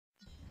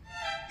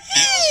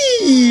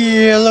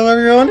Hello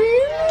everyone,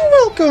 and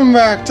welcome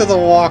back to the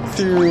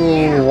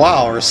walkthrough.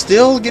 Wow, we're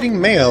still getting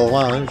mail.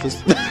 Wow,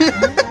 just...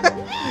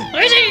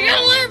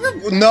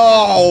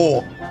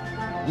 No!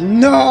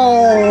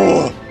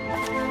 No!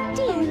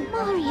 Dear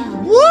Mario.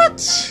 What?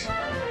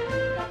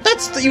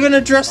 That's even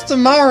addressed to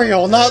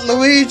Mario, not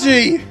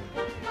Luigi!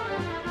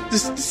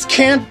 This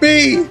can't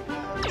be!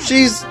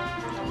 She's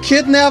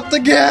kidnapped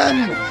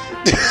again!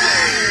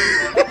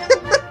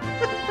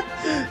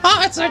 Oh,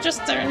 it's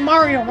just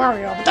Mario.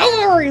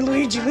 Don't worry,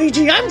 Luigi,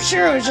 I'm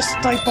sure it was just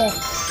a typo.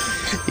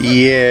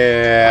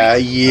 Yeah.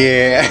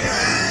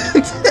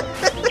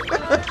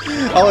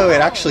 Oh wait,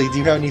 actually, do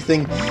you have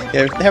anything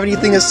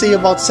to say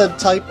about said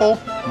typo?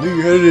 No,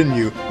 you had it in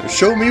you.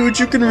 Show me what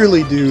you can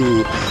really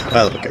do.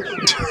 Well, okay.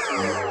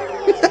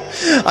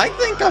 I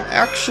think I'm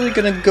actually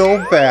gonna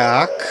go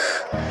back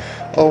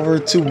over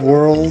to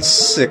World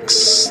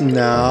 6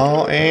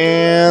 now,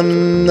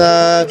 and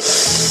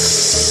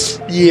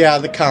yeah,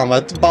 the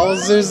Comet.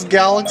 Bowser's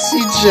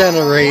Galaxy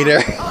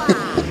Generator.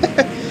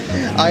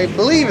 I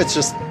believe it's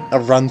just a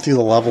run through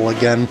the level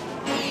again.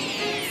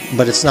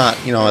 But it's not,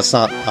 you know, it's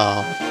not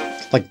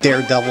like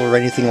Daredevil or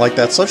anything like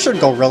that, so it should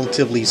go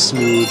relatively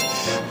smooth.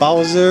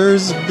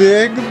 Bowser's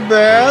Big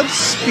Bad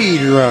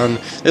Speedrun.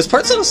 There's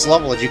parts of this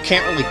level that you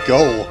can't really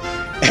go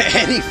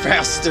any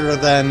faster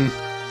than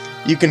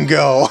you can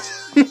go.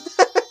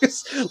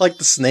 Like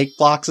the snake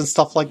blocks and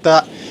stuff like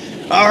that.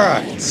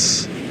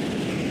 Alright.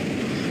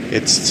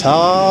 It's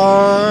time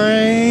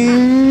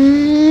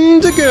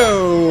to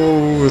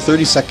go!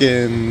 30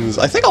 seconds.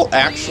 I think I'll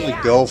actually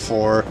go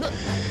for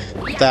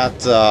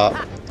that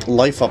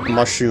life up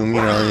mushroom,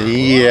 you know.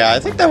 Yeah, I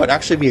think that would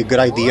actually be a good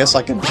idea so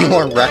I can be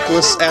more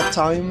reckless at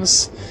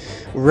times.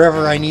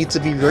 Wherever I need to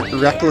be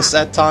reckless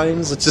at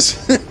times. It's just...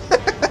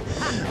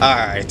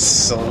 Alright,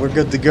 so we're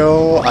good to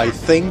go, I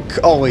think.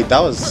 Oh wait,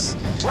 that was...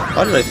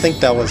 Why did I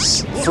think that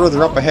was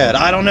further up ahead?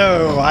 I don't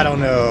know.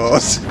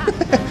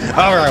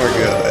 Alright, we're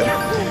good.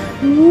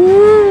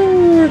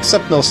 Woo!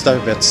 Except no star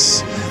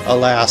bits.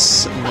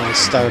 Alas, no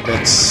star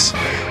bits.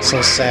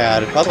 So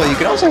sad. By the way, you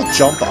can also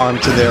jump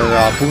onto their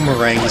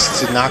boomerangs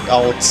to knock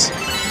out...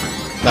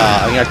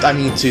 I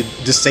mean to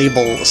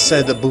disable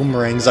said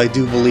boomerangs, I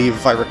do believe,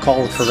 if I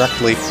recall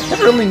correctly.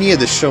 Never really needed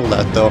to show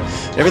that, though.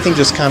 Everything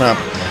just kind of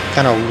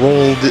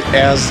rolled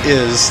as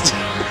is.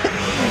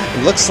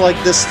 It looks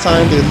like this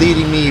time they're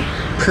leading me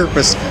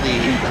purposefully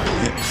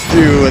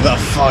through the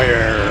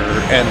fire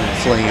and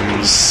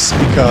flames,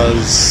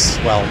 because,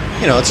 well,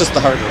 you know, it's just the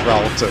harder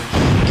route to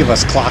give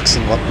us clocks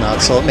and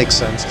whatnot, so it makes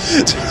sense.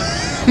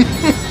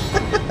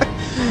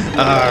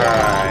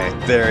 Alright,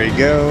 there you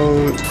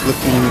go.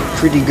 Looking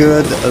pretty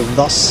good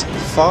thus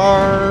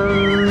far.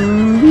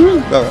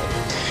 Alright.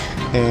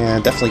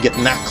 And definitely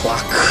getting that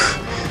clock.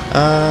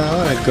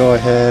 I'm gonna go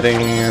ahead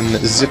and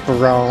zip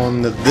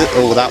around this.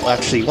 Oh, that will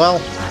actually,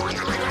 well,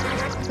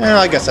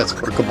 I guess that's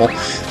workable.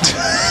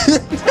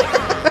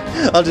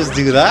 I'll just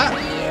do that.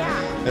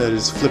 I'll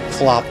just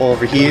flip-flop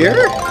over here.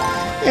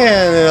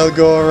 And then I'll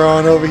go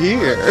around over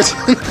here.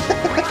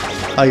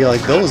 How you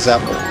like those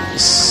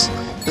apples?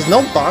 There's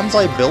no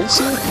bonsai builds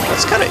here?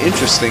 That's kind of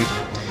interesting.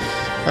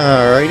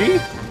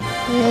 Alrighty.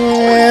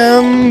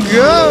 And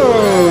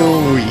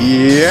go!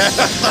 Yeah!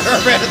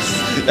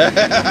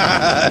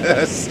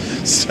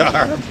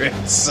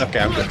 Starbits! Okay,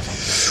 I'm good.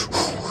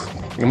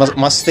 You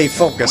must stay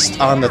focused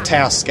on the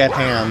task at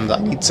hand. I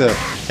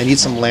need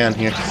some land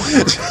here.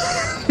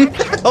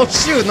 Oh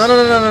shoot! No!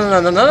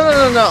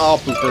 Oh,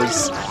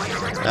 poopers.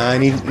 I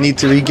need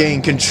to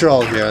regain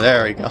control here.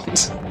 There we go.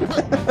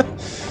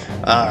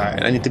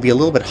 Alright, I need to be a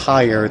little bit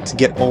higher to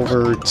get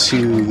over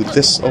to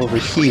this over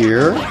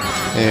here.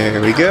 There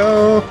we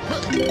go.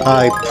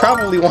 I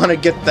probably want to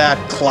get that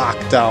clock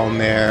down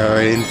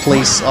there in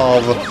place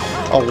of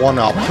a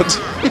 1-up.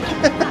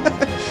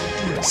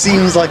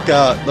 Seems like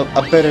a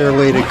better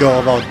way to go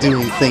about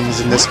doing things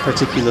in this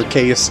particular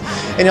case.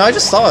 And you know, I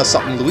just thought of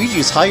something.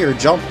 Luigi's higher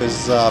jump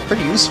is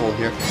pretty useful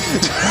here.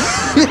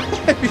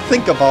 If you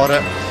think about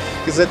it.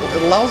 Because it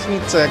allows me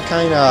to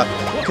kind of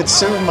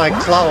conserve my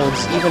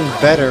clouds even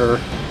better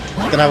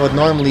than I would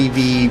normally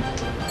be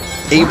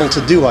able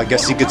to do, I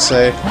guess you could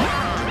say.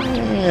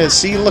 Yeah,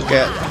 see, look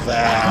at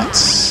that.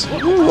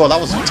 Ooh, well, that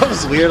was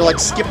weird. I, like,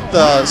 skipped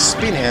the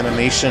spin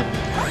animation.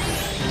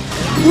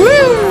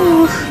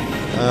 Woo!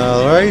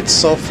 Alright,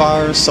 so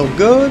far so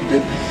good.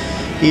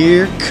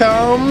 Here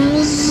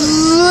comes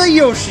the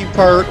Yoshi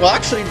part. Well,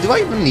 actually, do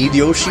I even need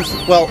Yoshi?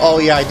 Well, oh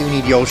yeah, I do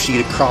need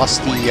Yoshi to cross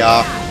the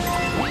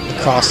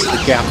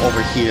gap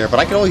over here, but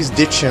I can always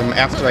ditch him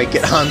after I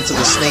get onto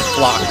the snake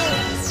block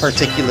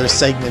particular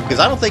segment, because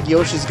I don't think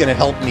Yoshi's gonna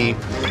help me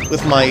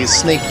with my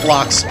snake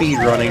block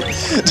speedrunning.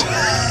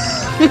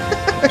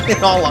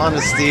 In all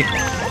honesty.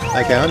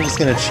 Okay, I'm just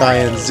gonna try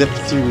and zip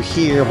through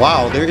here.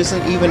 Wow, there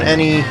isn't even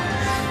any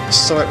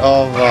sort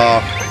of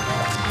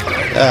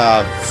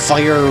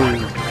fire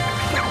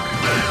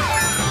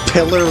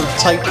pillar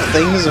type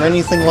things or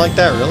anything like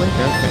that, really?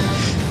 Okay.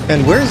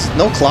 And where's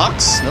no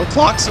clocks? No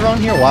clocks around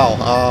here? Wow.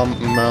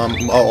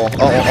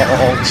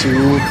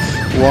 2,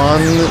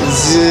 1,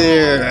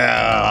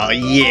 0.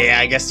 yeah,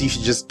 I guess you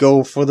should just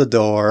go for the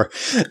door.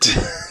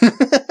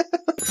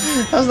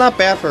 That was not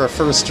bad for a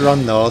first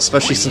run, though,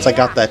 especially since I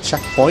got that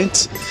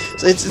checkpoint.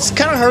 So it's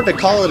kind of hard to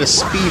call it a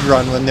speed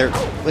run when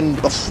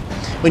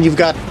you've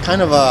got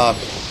kind of a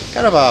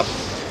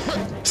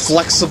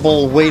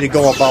flexible way to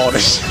go about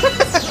it.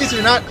 Because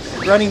you're not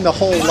running the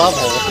whole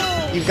level.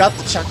 You've got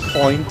the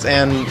checkpoint,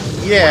 and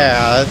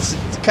yeah, it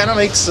kind of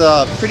makes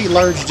a pretty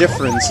large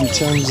difference in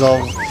terms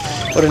of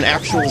what an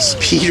actual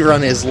speed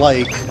run is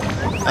like.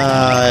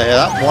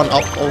 That one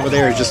up over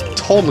there is just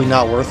totally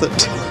not worth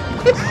it.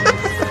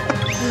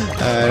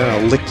 I'm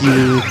gonna lick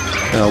you.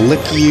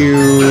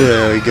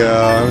 There we go.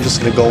 I'm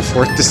just gonna go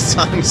for it this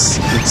time as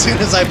soon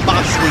as I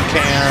possibly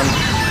can.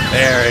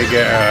 There we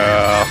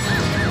go.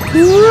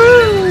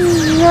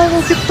 Woo! I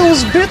will get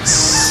those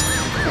bits,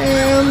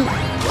 and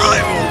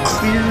I will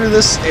clear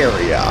this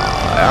area.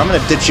 I'm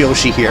gonna ditch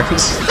Yoshi here.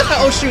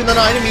 Oh shoot! No,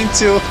 I didn't mean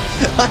to.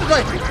 How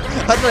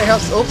did I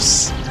have?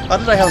 Oops! How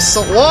did I have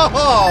so?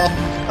 Whoa!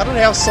 How did I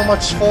have so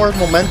much forward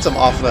momentum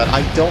off of that?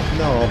 I don't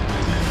know.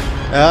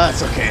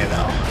 That's okay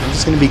though. I'm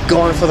just gonna be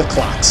going for the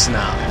clocks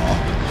now.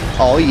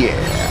 Oh yeah.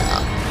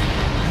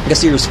 I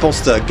guess you were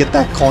supposed to get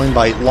that coin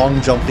by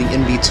long jumping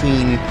in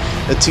between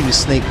the two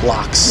snake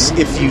blocks.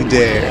 If you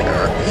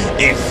dare.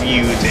 If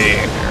you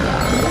dare.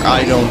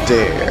 I don't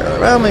dare.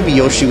 Well, maybe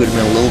Yoshi would have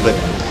been a little bit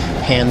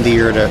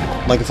handier to,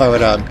 like if I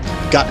would have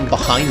gotten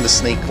behind the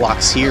snake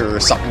blocks here or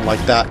something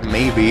like that.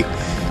 Maybe.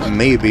 We're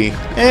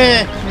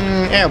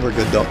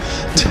good though.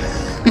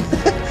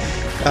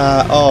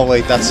 Oh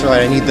wait, that's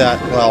right, I need that.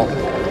 Well,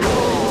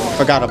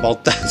 forgot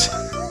about that.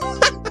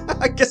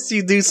 I guess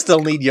you do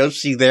still need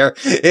Yoshi there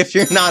if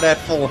you're not at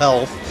full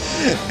health.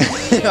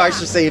 I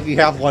should say if you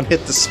have one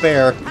hit to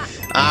spare.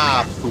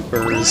 Ah,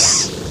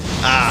 poopers.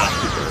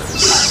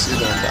 You're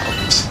going down.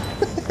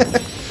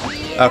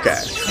 Okay.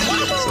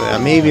 So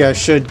maybe I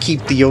should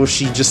keep the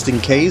Yoshi just in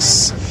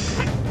case.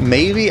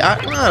 Maybe? I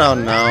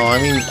don't know.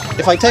 I mean,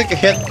 if I take a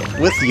hit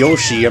with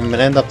Yoshi, I'm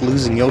gonna end up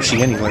losing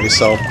Yoshi anyway,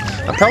 so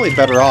I'm probably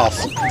better off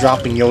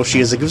dropping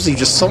Yoshi, as it gives you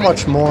just so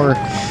much more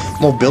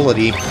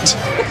mobility.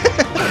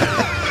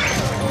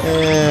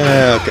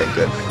 Okay,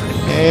 good.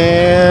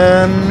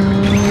 And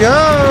go!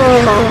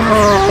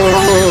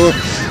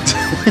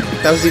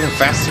 That was even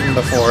faster than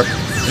before.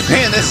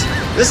 Man, this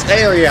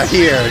area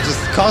here just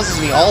causes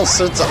me all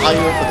sorts of ire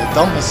for the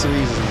dumbest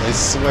reason, I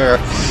swear.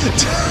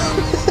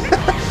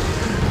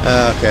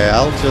 Okay, I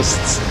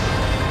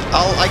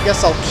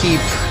guess I'll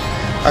keep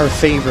our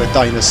favorite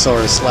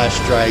dinosaur slash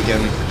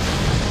dragon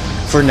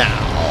for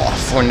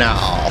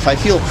now. If I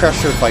feel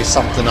pressured by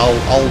something,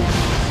 I'll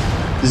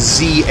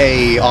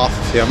ZA off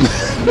of him.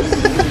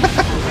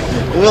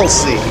 We'll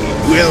see.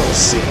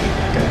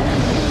 Okay.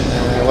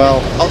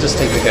 Well, I'll just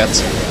take the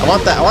hits. I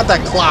want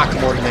that clock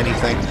more than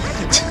anything.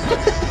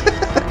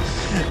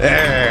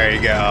 There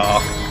you go.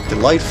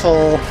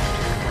 Delightful.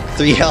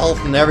 3 health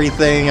and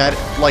everything.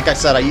 Like I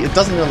said, it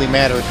doesn't really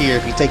matter here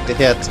if you take the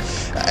hit.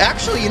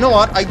 Actually, you know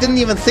what? I didn't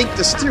even think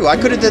this through. I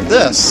could have did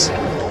this.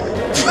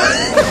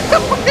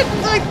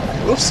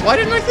 Oops, why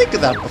didn't I think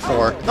of that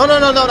before? No.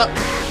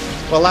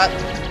 Well, that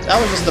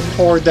was just a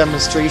poor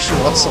demonstration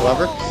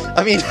whatsoever.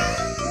 I mean,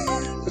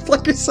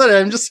 like I said,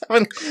 I'm just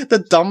having the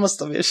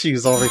dumbest of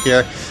issues over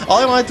here. All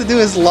I wanted to do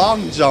is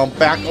long jump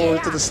back over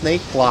to the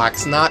snake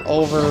blocks, not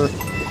over...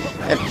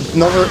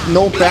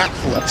 no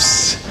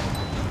backflips.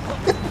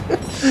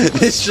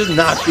 This should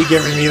not be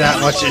giving me that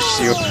much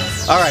issue.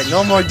 Alright,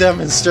 no more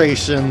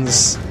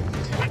demonstrations.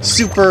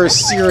 Super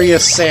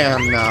serious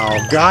Sam now.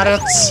 Got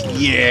it?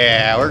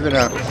 Yeah, we're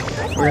gonna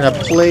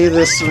play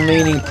this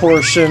remaining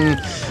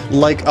portion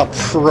like a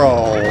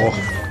pro.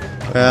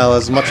 Well,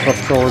 as much of a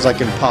pro as I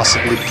can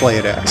possibly play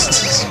it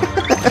as.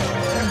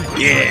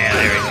 Yeah,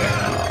 there we go.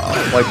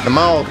 Wipe them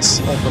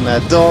out, open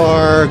that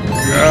door,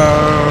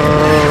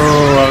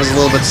 go! I was a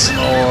little bit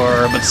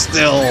slower, but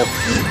still,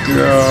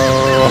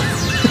 go!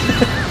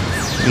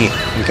 Yeah,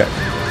 okay.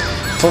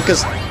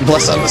 Focus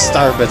less on the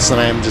star bits than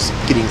I am just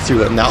getting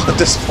through it now at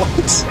this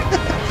point.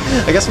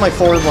 I guess my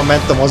forward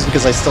momentum wasn't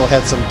because I still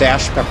had some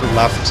dash pepper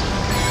left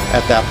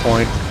at that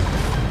point.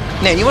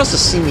 Man, you must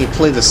have seen me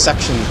play this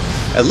section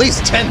at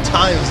least 10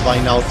 times by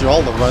now through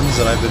all the runs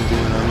that I've been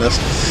doing on this.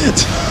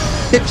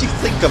 If you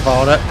think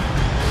about it.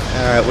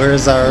 Alright,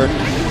 where's our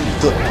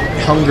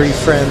hungry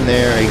friend?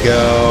 There we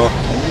go.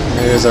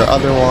 There's our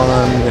other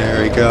one.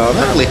 There we go. I'm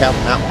not really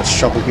having that much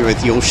trouble here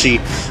with Yoshi.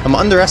 I'm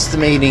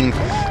underestimating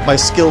my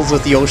skills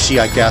with Yoshi,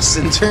 I guess,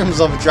 in terms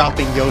of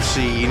dropping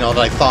Yoshi. You know,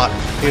 that I thought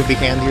it would be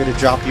handier to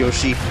drop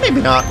Yoshi.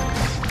 Maybe not.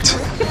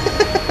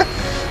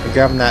 I'm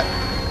grabbing that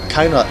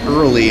kind of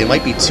early. It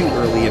might be too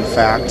early, in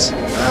fact.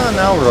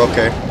 Now we're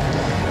okay.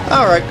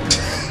 Alright.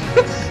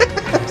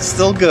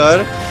 Still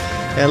good.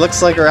 And it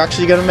looks like we're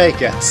actually going to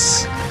make it.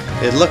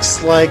 It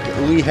looks like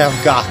we have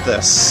got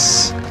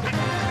this.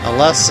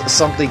 Unless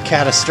something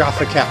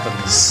catastrophic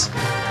happens.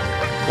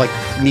 Like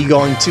me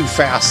going too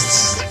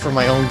fast for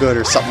my own good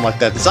or something like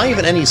that. There's not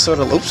even any sort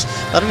of... Oops.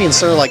 Not even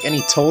sort of like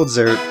any toads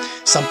or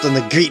something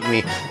to greet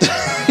me.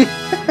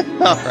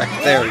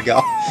 Alright, there we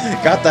go.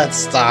 got that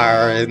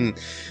star, and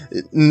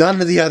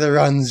none of the other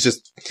runs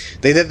just...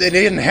 They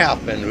didn't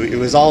happen. It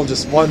was all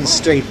just one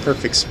straight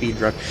perfect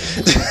speedrun.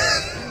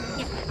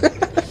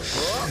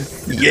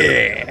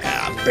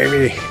 Yeah,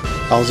 baby.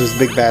 Bowser's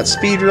Big Bad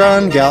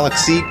Speedrun,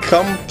 Galaxy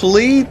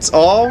complete!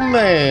 Oh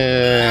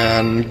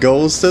man,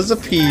 Ghost has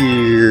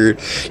appeared.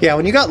 Yeah,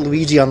 when you got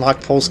Luigi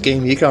unlocked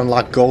post-game, you can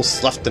unlock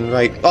Ghosts left and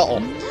right. Uh-oh.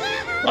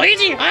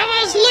 Luigi, I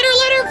have a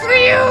letter for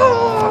you!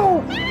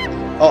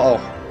 Uh-oh.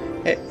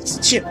 Hey,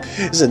 it's Chimp.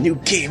 There's a new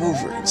game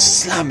over in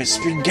Slimy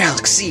Spring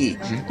Galaxy.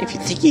 If you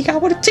think you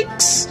got what it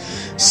takes,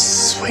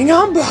 swing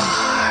on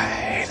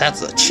by.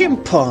 That's a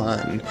Chimp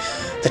pun.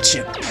 The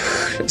Chimp.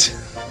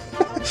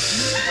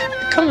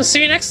 Come and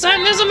see you next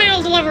time there's a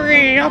mail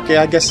delivery! Okay,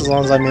 I guess as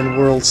long as I'm in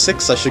World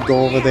 6, I should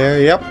go over there,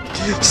 yep.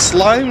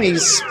 Slimy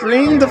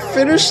Spring to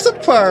finish the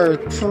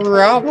part!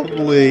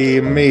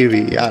 Probably,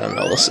 maybe, I don't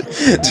know, we'll see.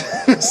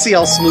 See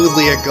how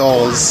smoothly it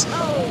goes.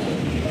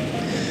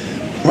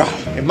 Wow,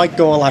 it might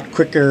go a lot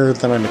quicker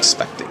than I'm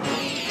expecting.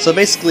 So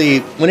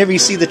basically, whenever you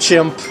see the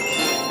Chimp,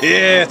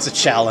 it's a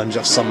challenge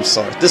of some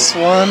sort. This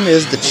one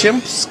is the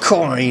Chimp's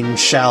Coin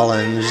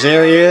Challenge.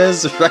 There he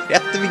is, right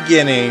at the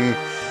beginning.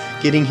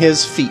 Getting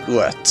his feet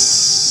wet.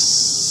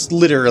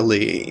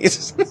 Literally.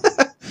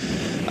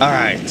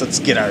 Alright, let's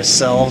get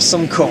ourselves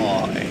some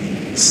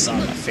coins on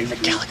my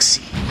favorite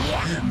galaxy.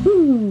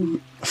 Woo.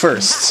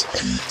 First,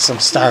 some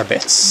star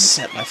bits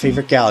at my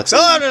favorite galaxy.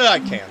 Oh, no, I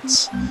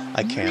can't.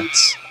 I can't.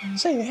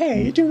 Say,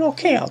 hey, you're doing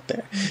okay out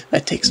there.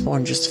 That takes more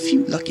than just a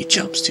few lucky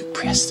jumps to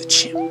impress the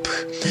Chimp.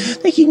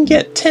 Think you can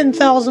get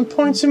 10,000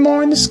 points or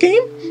more in this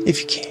game? If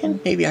you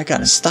can, maybe I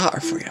got a star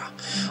for you.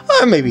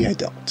 Or maybe I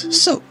don't.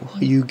 So,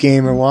 you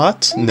game or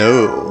what?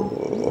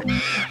 No.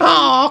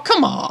 Oh,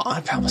 come on.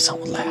 I promise I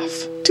won't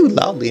laugh. Too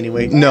loudly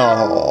anyway.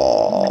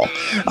 No.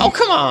 Oh,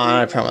 come on.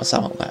 I promise I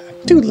won't laugh.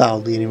 Too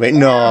loudly anyway.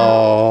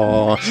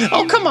 No.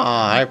 Oh, come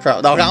on. I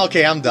promise. Oh,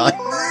 okay, I'm done.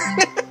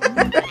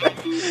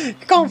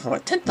 You're going for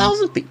it.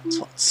 10,000 beats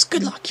once.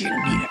 Good luck. You're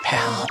gonna need it,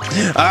 pal.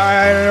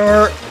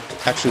 Alright.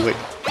 Actually,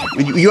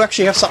 wait. You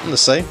actually have something to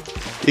say?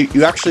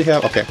 You actually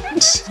have... Okay.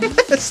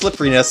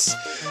 Slipperiness.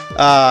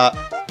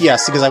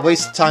 Yes, because I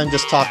wasted time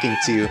just talking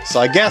to you. So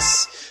I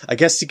guess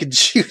you could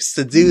choose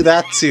to do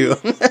that too.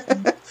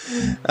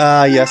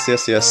 Yes.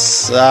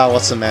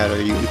 What's the matter,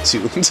 you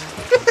two?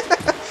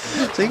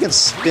 So you can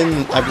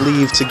spin, I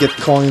believe, to get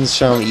coins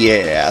from...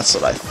 Yeah, that's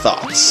what I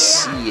thought.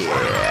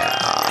 Yeah.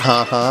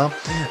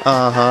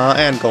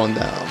 And going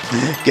down.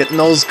 Getting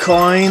those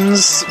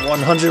coins.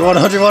 100,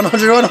 100,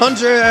 100,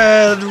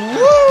 100! Woo!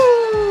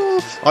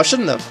 Oh, I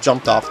shouldn't have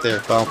jumped off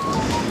there,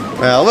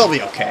 well, we'll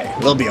be okay.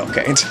 We'll be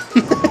okay.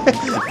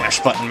 Mash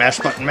button, mash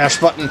button, mash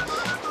button.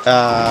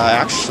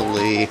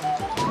 Actually,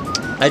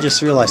 I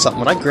just realized something.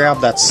 When I grab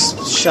that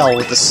shell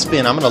with the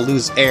spin, I'm gonna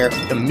lose air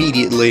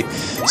immediately.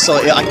 So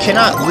I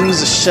cannot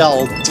lose a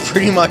shell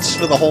pretty much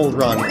for the whole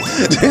run.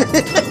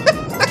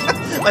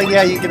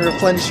 Yeah, you can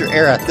replenish your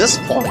air at this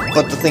point,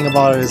 but the thing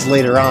about it is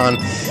later on,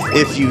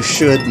 if you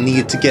should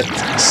need to get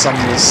some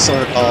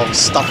sort of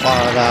stuff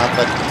out of that,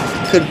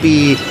 that could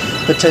be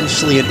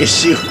potentially an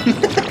issue.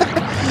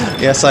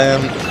 Yes, I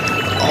am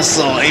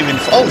also aiming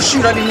for... Oh,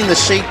 shoot, I didn't mean to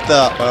shake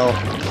the...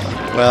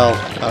 Well,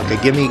 okay,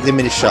 give me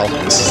the shell.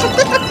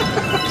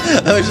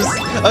 I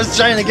was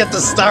trying to get the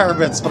star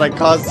bits, but I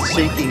caused the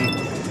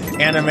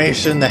shaking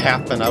animation to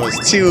happen. I was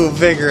too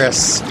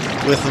vigorous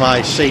with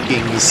my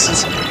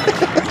shakings.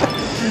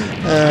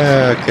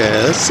 Okay,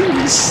 this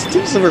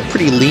seems that we're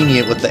pretty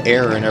lenient with the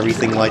air and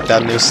everything like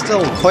that, and there's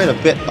still quite a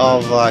bit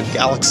of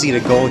galaxy to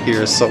go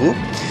here, so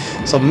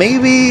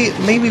maybe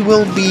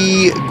we'll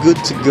be good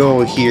to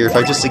go here if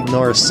I just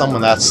ignore some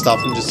of that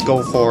stuff and just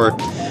go for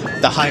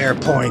the higher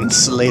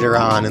points later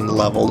on in the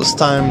level. This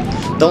time,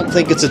 don't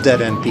think it's a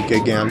dead end,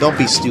 PkGam. Don't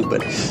be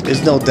stupid.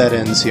 There's no dead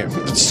ends here.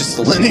 It's just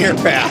a linear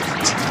path.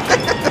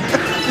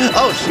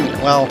 Oh shoot,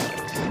 well,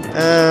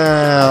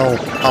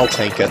 I'll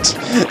take it.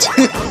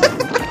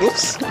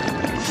 Oops.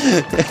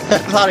 I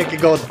thought I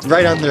could go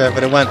right under it,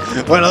 but it went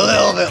a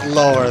little bit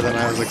lower than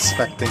I was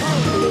expecting.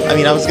 I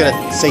mean, I was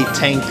gonna say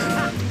tank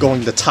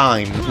going to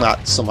time,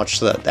 not so much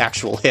the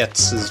actual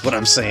hits, is what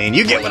I'm saying.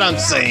 You get what I'm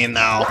saying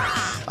now,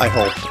 I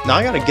hope. Now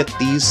I gotta get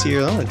these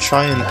here. I'm gonna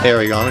try and... There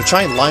we go. I'm gonna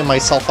try and line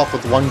myself up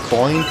with one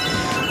coin,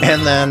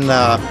 and then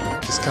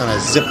just kind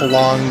of zip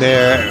along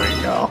there. There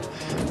we go.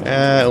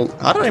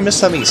 How did I miss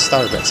having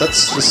star bits?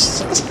 That's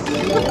just...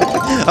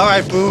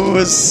 Alright,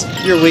 Booze.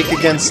 You're weak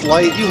against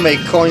light. You make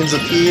coins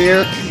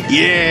appear.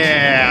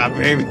 Yeah,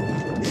 baby.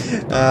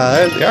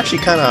 They're actually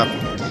kind of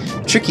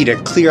tricky to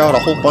clear out a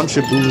whole bunch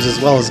of Boos as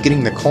well as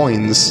getting the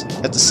coins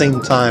at the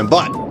same time,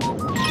 but...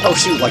 Oh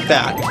shoot, like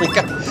that.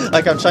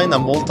 Like I'm trying to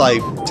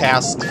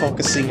multitask,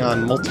 focusing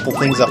on multiple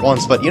things at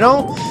once, but you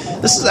know,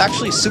 this is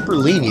actually super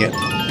lenient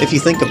if you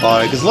think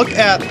about it, because look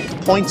at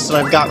points that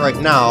I've got right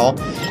now,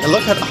 and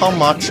look at how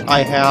much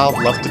I have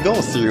left to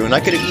go through, and I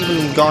could have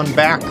even gone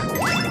back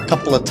a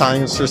couple of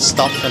times for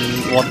stuff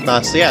and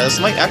whatnot, so yeah, this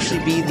might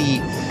actually be the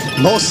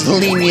most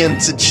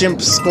lenient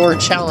Chimp score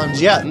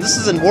challenge yet, and this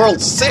is in World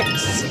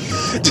 6!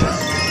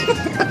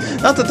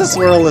 Not that this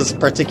world is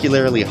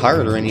particularly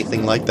hard or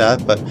anything like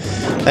that, but...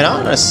 And I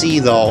want to see,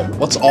 though,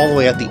 what's all the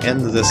way at the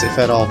end of this, if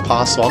at all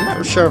possible. I'm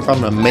not sure if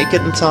I'm going to make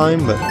it in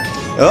time, but...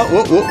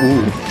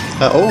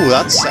 Oh,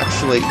 that's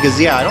actually... Because,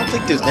 yeah, I don't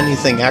think there's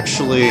anything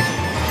actually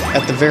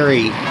at the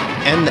very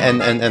end,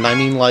 and I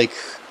mean, like...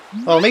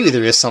 Well, maybe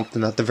there is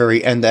something at the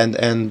very end,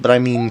 but I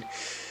mean...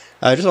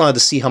 I just wanted to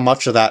see how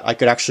much of that I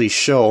could actually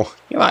show.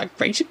 You are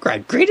my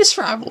greatest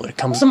rival when it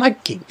comes to my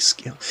gaming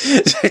skill.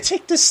 I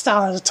take this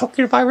style as a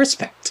token of my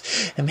respect,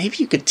 and maybe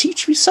you could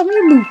teach me some of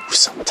your moves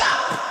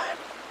sometime.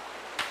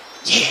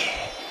 Yeah.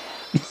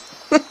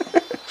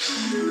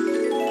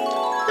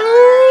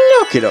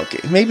 Okay.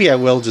 Maybe I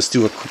will just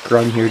do a quick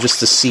run here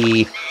just to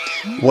see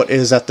what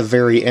is at the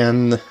very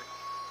end.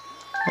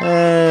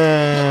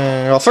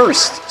 Well,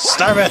 first,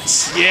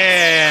 Starbits!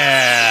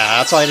 Yeah!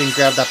 That's why I didn't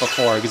grab that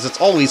before, because it's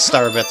always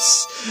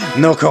Starbits.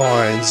 No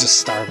coins,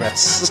 just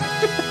Starbits.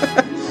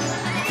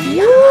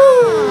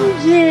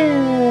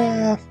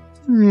 Yeah!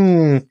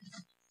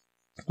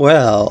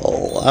 Well,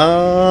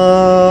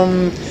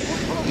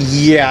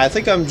 yeah, I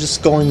think I'm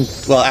just going...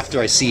 Well, after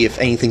I see if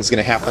anything's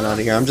gonna happen on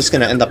here, I'm just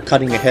gonna end up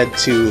cutting ahead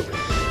to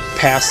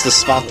past the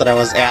spot that I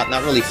was at,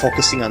 not really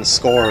focusing on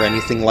score or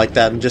anything like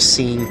that, and just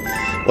seeing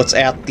what's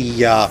at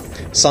the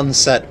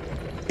sunset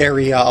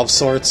area of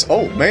sorts.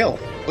 Oh, mail!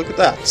 Look at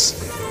that.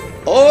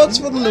 Oh, it's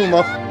for the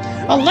Luma.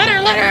 A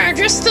letter!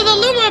 Just to the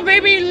Luma,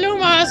 baby!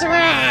 Luma has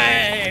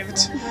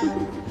arrived!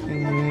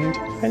 And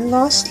I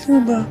lost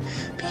Luma.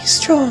 Be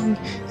strong,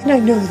 and I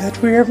know that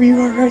wherever you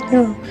are right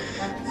now.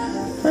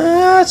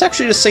 it's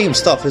actually the same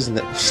stuff, isn't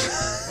it?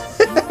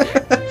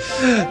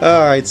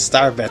 Alright,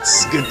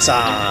 Starbits, good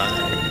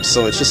time.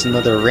 So it's just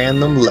another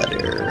random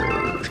letter.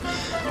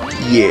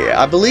 Yeah,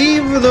 I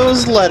believe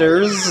those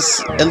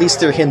letters, at least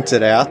they're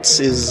hinted at,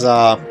 is,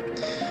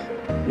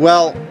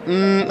 well,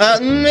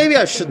 maybe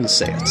I shouldn't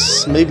say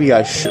it. Maybe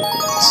I shouldn't,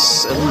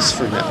 at least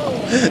for now.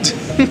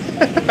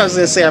 I was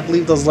gonna say, I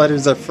believe those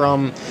letters are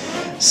from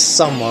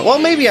someone. Well,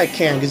 maybe I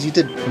can, because you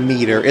did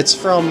meet her. It's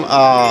from,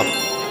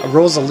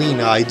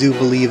 Rosalina, I do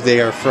believe they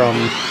are from,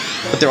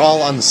 but they're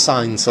all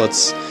unsigned, so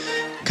it's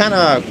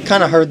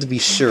kinda hard to be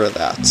sure of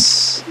that.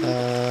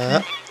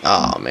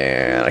 Oh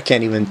man, I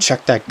can't even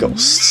check that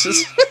ghost.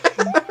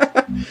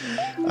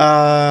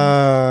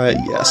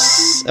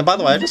 Yes. And by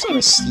the way, I just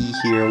want to see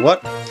here,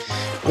 what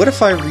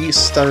if I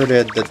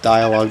restarted the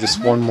dialogue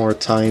just one more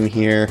time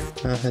here?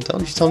 Don't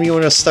you tell me you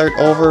want to start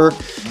over?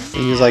 And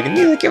he was like,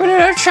 give it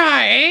a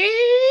try.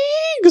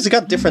 because it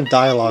got different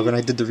dialogue when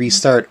I did the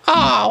restart.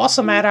 Oh, what's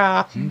the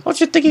matter? Don't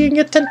you think you can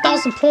get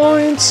 10,000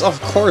 points? Of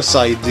course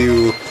I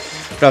do.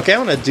 But okay,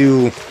 I'm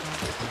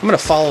gonna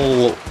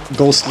follow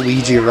Ghost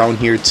Luigi around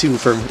here too,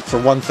 for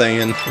one thing,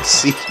 and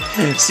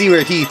see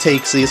where he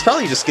takes me. It's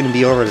probably just gonna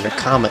be over to the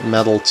Comet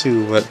Medal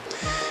too, but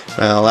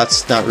well,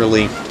 that's not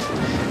really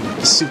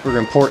super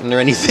important or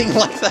anything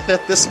like that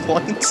at this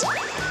point.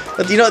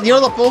 But you know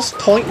the most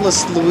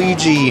pointless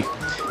Luigi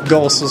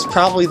ghost was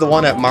probably the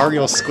one at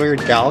Mario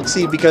Squared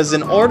Galaxy, because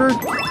in order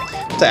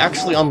to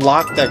actually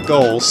unlock that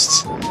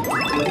ghost,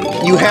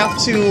 you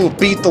have to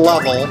beat the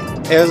level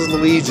as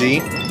Luigi.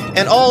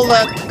 And all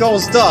that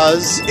ghost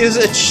does is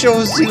it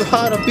shows you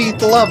how to beat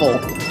the level.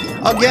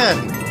 Again.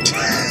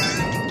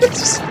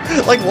 It's just,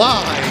 like,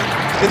 why?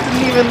 It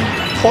didn't even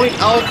point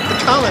out the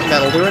Comet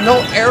Medal. There were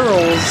no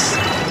arrows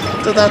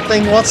to that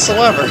thing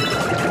whatsoever.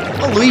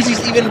 Well,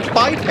 Luigi's even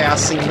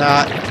bypassing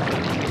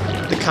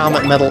the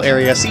Comet Medal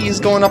area. See,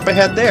 he's going up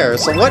ahead there.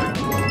 So what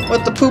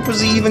the poop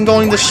is he even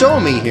going to show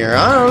me here?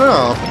 I don't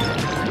know.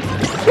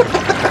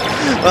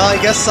 Well,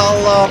 I guess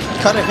I'll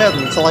cut ahead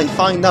until I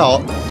find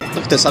out.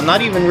 Look at this, I'm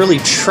not even really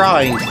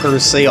trying, per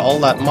se, all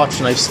that much,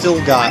 and I've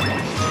still got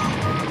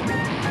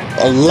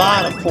a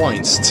lot of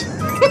points.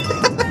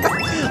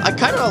 I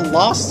kind of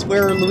lost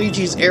where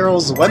Luigi's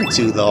arrows went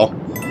to, though.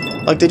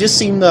 Like, they just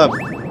seem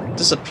to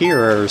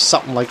disappear or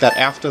something like that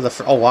after the...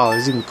 Oh, wow,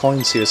 there's even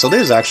coins here. So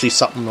there's actually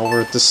something over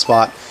at this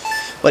spot.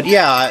 But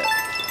yeah,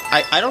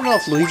 I don't know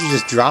if Luigi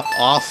just dropped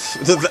off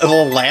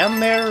the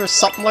land there or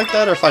something like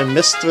that, or if I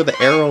missed where the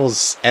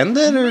arrows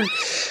ended, or...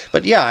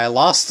 But yeah, I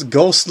lost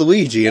Ghost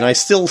Luigi, and I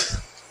still...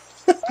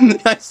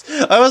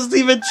 I wasn't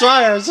even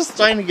trying, I was just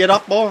trying to get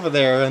up over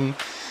there, and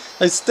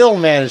I still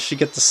managed to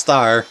get the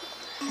star.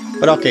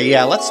 But okay,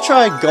 yeah, let's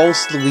try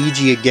Ghost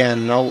Luigi again,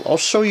 and I'll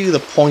show you the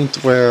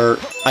point where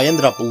I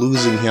ended up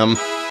losing him.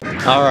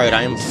 Alright,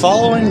 I am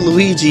following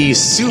Luigi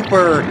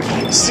super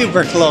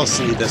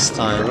closely this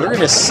time. We're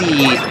gonna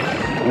see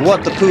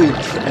what the poop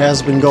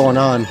has been going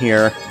on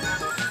here.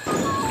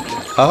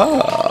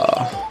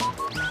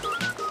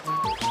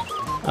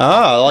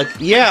 Like,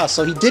 yeah,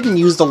 so he didn't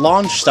use the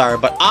launch star,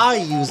 but I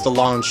used the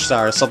launch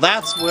star, so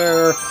that's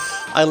where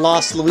I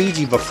lost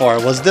Luigi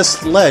before, was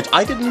this ledge.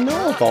 I didn't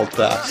know about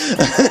that.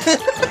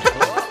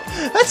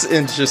 That's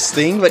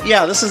interesting, but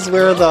yeah, this is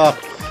where the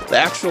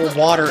actual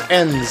water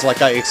ends,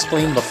 like I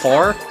explained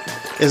before,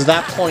 is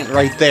that point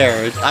right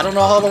there. I don't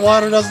know how the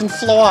water doesn't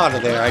flow out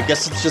of there. I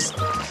guess it's just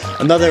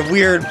another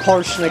weird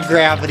portion of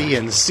gravity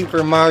in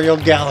Super Mario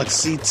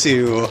Galaxy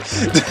 2.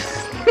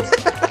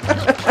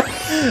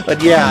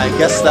 But yeah, I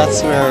guess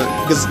that's where...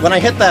 Because when I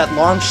hit that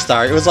launch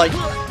star, it was like,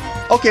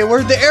 okay,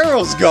 where'd the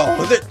arrows go?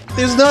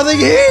 There's nothing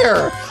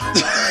here!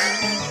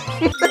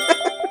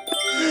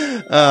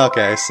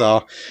 Okay,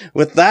 so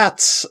with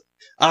that,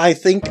 I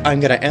think I'm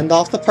gonna end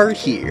off the part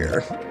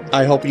here.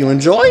 I hope you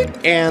enjoyed,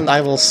 and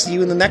I will see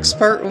you in the next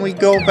part when we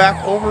go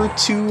back over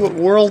to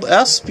World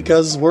S,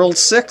 because World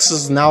 6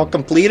 is now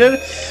completed.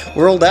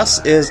 World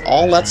S is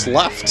all that's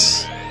left.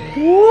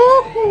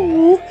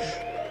 Woohoo!